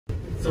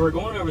So we're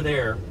going over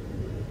there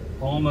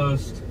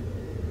almost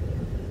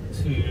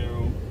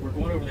to, we're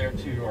going over there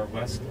to our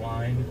west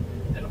line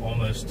and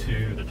almost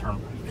to the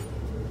turnpike.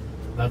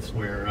 That's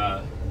where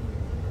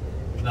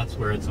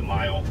it's a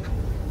mile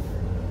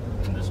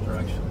in this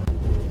direction.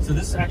 So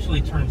this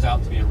actually turns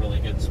out to be a really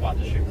good spot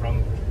to shoot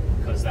from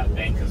because that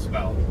bank is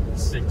about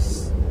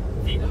 6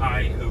 feet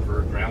high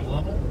over ground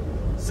level.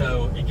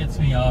 So it gets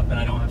me up and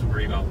I don't have to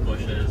worry about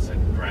bushes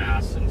and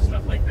grass and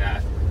stuff like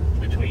that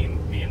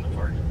between me and the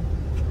target.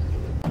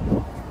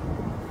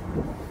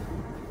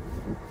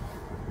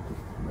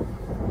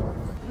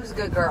 Who's a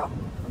good girl?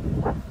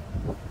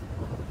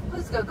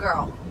 Who's a good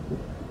girl?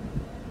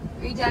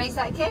 Are you Daddy's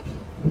sidekick?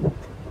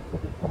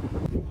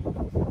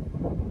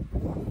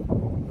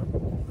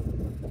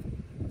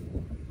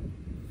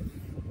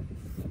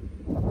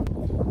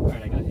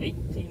 Alright, I got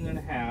 18 and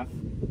a half.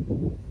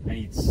 I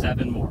need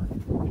 7 more.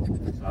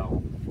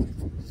 So,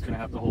 just gonna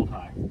have to hold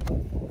high.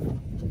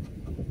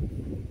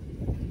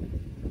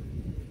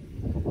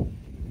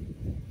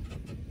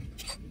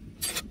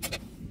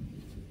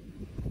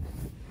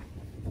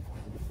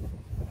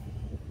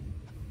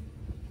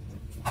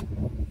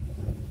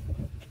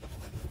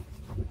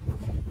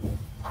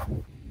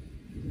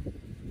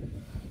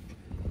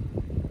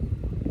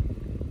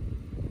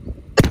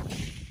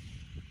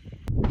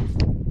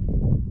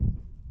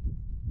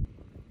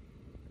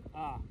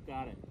 Ah,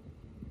 got it.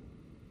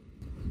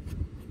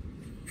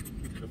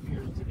 It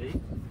appears to be.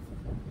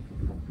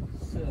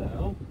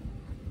 So,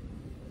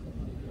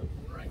 go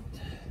right.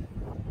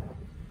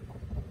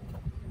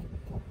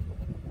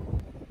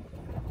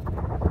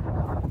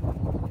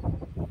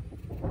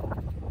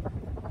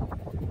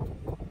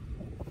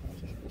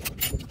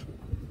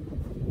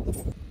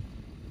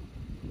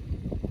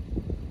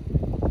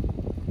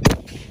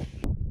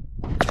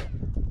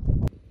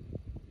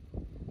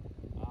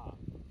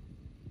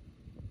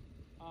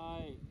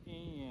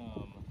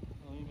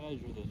 Let me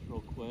measure this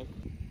real quick.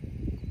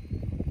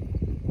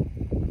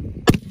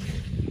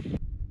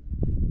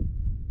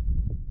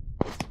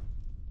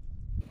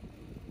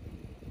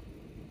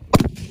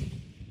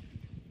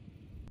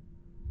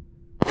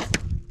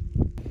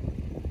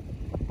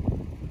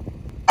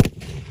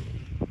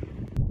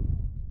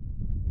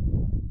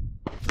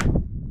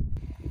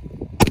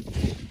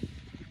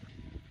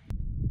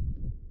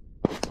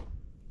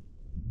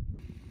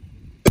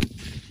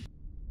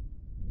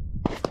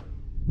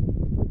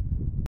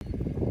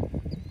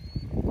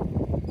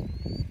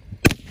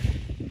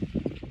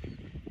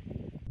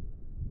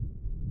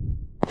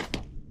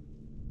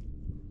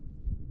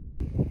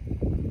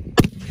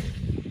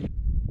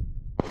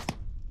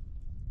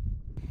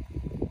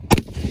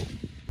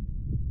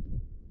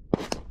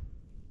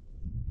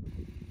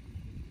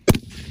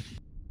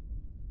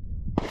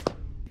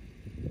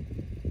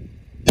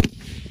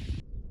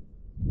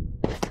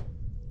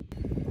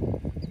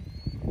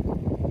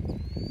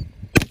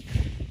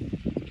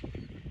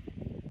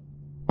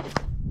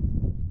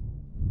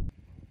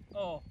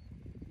 Oh,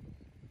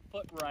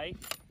 foot right.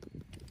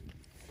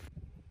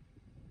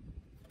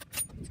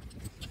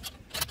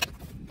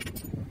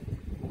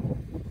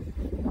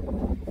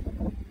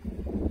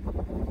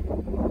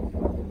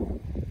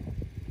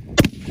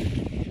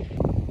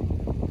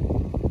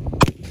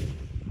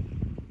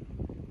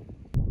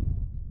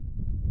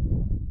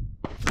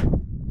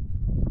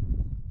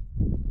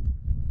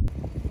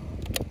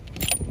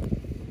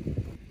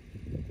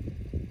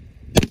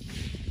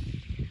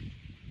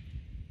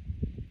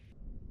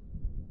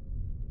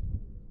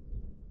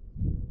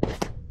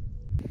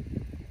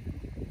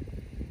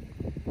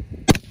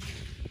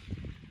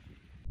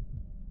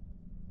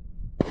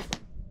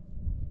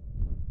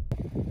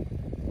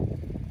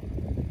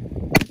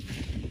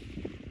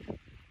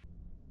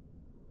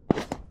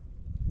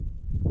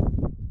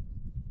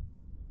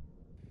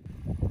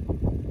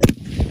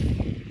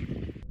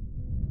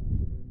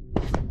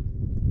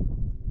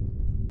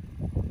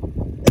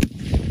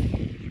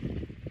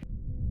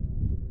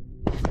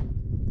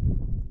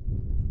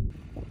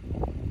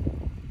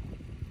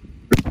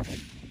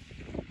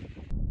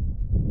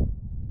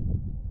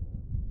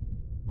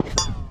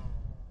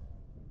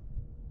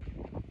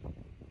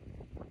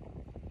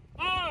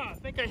 I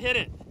think I hit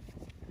it.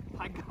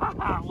 I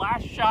got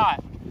last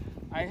shot.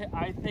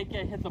 I think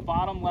I hit the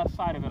bottom left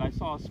side of it. I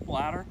saw a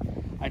splatter.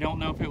 I don't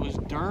know if it was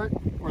dirt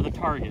or the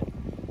target.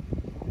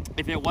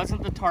 If it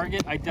wasn't the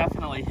target, I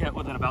definitely hit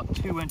within about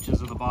 2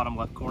 inches of the bottom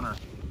left corner.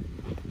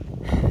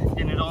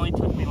 And it only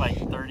took me like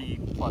 30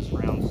 plus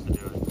rounds to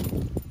do it.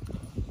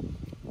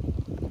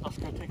 Let's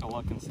go take a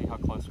look and see how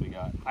close we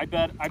got. I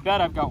bet I've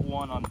got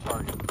one on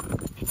target.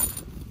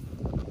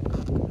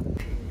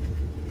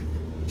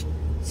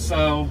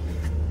 So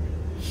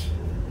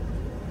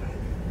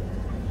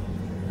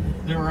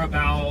there were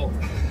about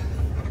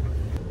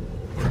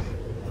a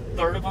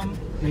third of them,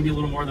 maybe a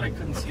little more, that I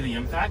couldn't see the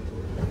impact.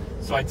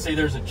 So I'd say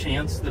there's a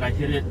chance that I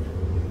hit it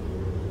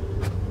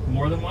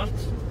more than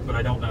once, but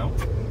I don't know.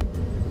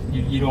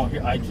 You don't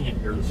hear, I can't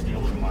hear the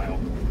steel at a mile.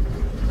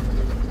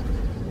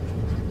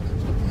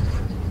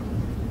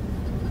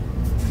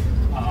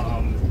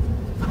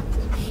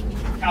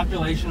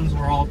 calculations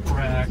were all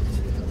correct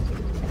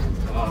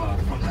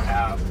from the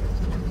app.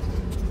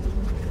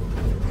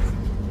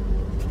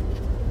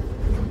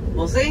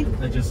 We'll see.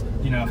 They just,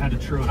 had to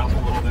true it up a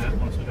little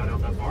bit once we got out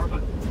that far,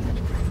 but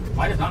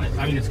might have done it.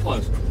 I mean, it's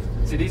close.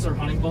 See, these are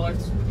hunting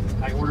bullets.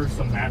 I ordered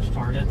some match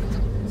target,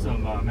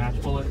 some match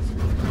bullets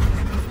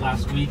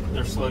last week.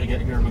 They're slow to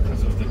get here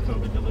because of the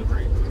COVID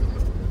delivery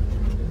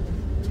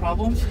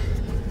problems,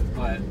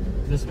 but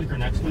this week or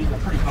next week, I'm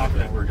pretty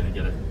confident we're going to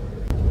get it.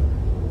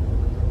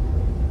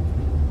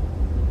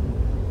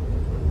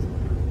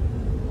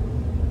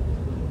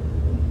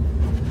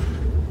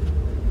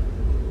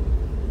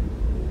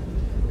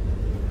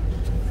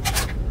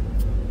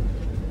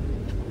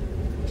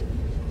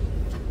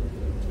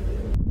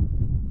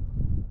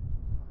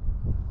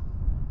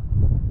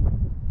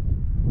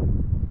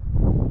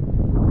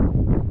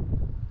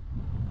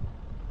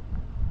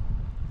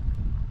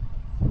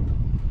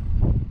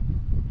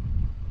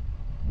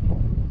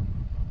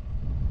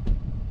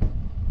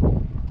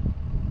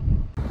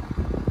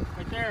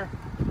 There.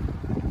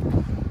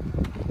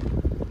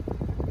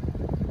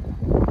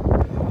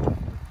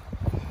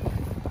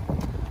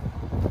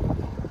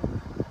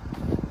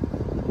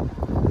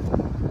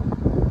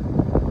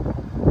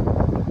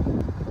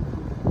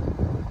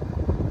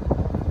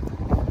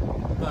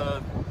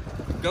 The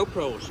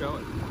GoPro will show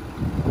it.